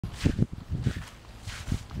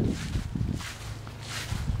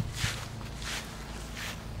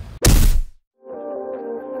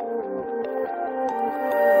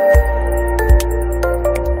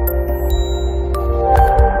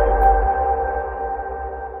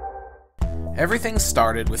Everything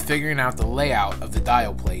started with figuring out the layout of the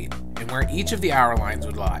dial plate and where each of the hour lines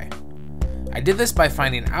would lie. I did this by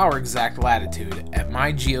finding our exact latitude at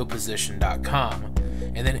mygeoposition.com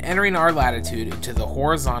and then entering our latitude into the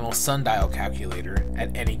horizontal sundial calculator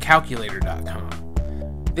at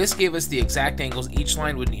anycalculator.com. This gave us the exact angles each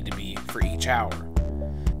line would need to be for each hour.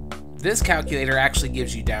 This calculator actually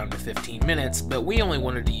gives you down to 15 minutes, but we only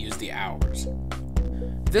wanted to use the hours.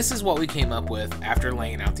 This is what we came up with after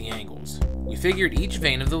laying out the angles. We figured each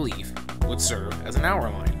vein of the leaf would serve as an hour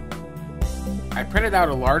line. I printed out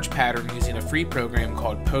a large pattern using a free program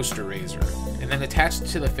called Poster Razor, and then attached it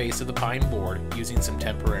to the face of the pine board using some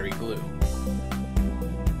temporary glue.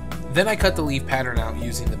 Then I cut the leaf pattern out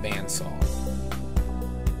using the bandsaw.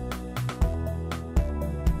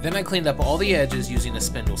 Then I cleaned up all the edges using a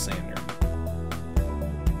spindle sander.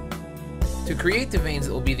 To create the veins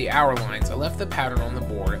that will be the hour lines, I left the pattern on the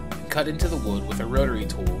board and cut into the wood with a rotary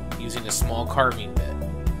tool using a small carving bit.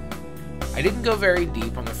 I didn't go very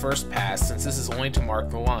deep on the first pass since this is only to mark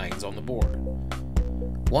the lines on the board.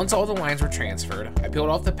 Once all the lines were transferred, I peeled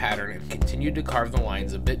off the pattern and continued to carve the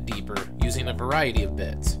lines a bit deeper using a variety of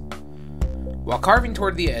bits. While carving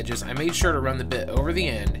toward the edges, I made sure to run the bit over the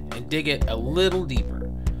end and dig it a little deeper.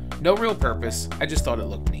 No real purpose, I just thought it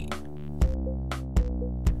looked neat.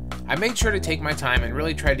 I made sure to take my time and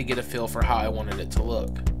really tried to get a feel for how I wanted it to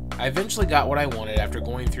look. I eventually got what I wanted after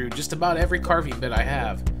going through just about every carving bit I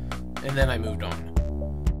have, and then I moved on.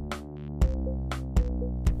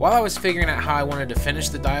 While I was figuring out how I wanted to finish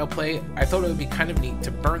the dial plate, I thought it would be kind of neat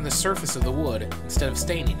to burn the surface of the wood instead of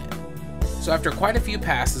staining it. So after quite a few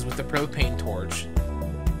passes with the propane torch,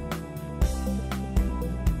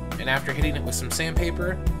 and after hitting it with some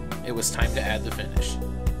sandpaper, it was time to add the finish.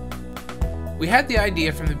 We had the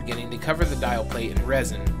idea from the beginning to cover the dial plate in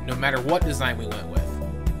resin no matter what design we went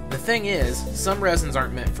with. The thing is, some resins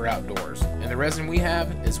aren't meant for outdoors, and the resin we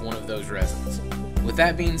have is one of those resins. With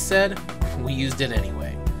that being said, we used it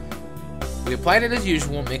anyway. We applied it as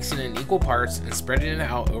usual, mixing it in equal parts and spreading it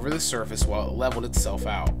out over the surface while it leveled itself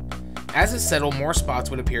out. As it settled, more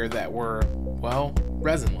spots would appear that were, well,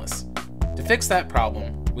 resinless. To fix that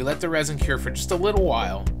problem, we let the resin cure for just a little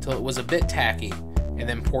while till it was a bit tacky, and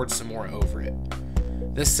then poured some more over it.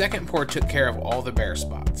 This second pour took care of all the bare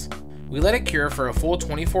spots. We let it cure for a full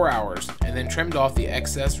 24 hours and then trimmed off the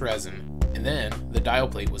excess resin, and then the dial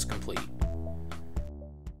plate was complete.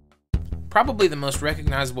 Probably the most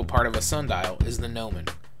recognizable part of a sundial is the gnomon,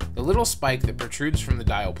 the little spike that protrudes from the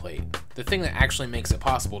dial plate, the thing that actually makes it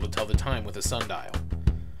possible to tell the time with a sundial.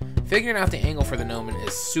 Figuring out the angle for the gnomon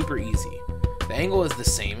is super easy. The angle is the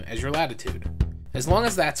same as your latitude. As long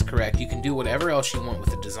as that's correct, you can do whatever else you want with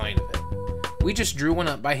the design of it. We just drew one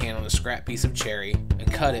up by hand on a scrap piece of cherry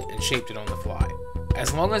and cut it and shaped it on the fly.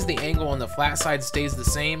 As long as the angle on the flat side stays the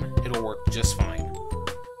same, it'll work just fine.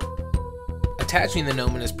 Attaching the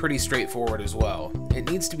gnomon is pretty straightforward as well. It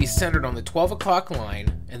needs to be centered on the 12 o'clock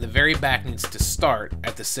line, and the very back needs to start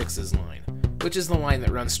at the 6's line, which is the line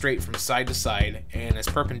that runs straight from side to side and is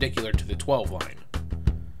perpendicular to the 12 line.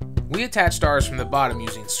 We attached ours from the bottom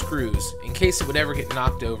using screws. In case it would ever get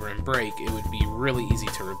knocked over and break, it would be really easy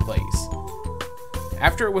to replace.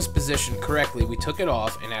 After it was positioned correctly, we took it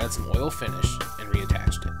off and added some oil finish and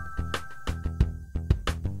reattached it.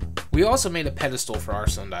 We also made a pedestal for our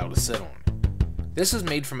sundial to sit on. This was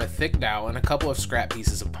made from a thick dowel and a couple of scrap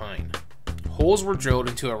pieces of pine. Holes were drilled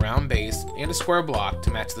into a round base and a square block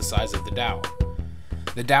to match the size of the dowel.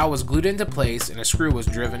 The dowel was glued into place and a screw was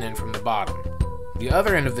driven in from the bottom. The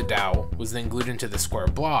other end of the dowel was then glued into the square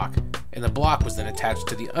block, and the block was then attached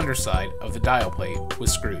to the underside of the dial plate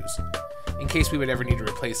with screws, in case we would ever need to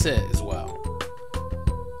replace it as well.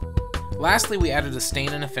 Lastly, we added a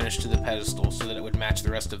stain and a finish to the pedestal so that it would match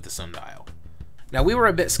the rest of the sundial. Now, we were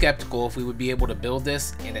a bit skeptical if we would be able to build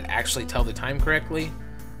this and it actually tell the time correctly.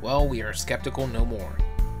 Well, we are skeptical no more.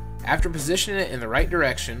 After positioning it in the right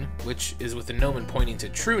direction, which is with the gnomon pointing to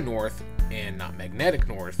true north and not magnetic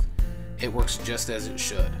north, it works just as it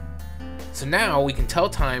should. So now we can tell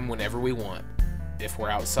time whenever we want, if we're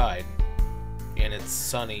outside, and it's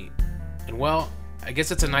sunny, and well, I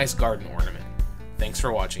guess it's a nice garden ornament. Thanks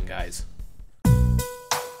for watching, guys.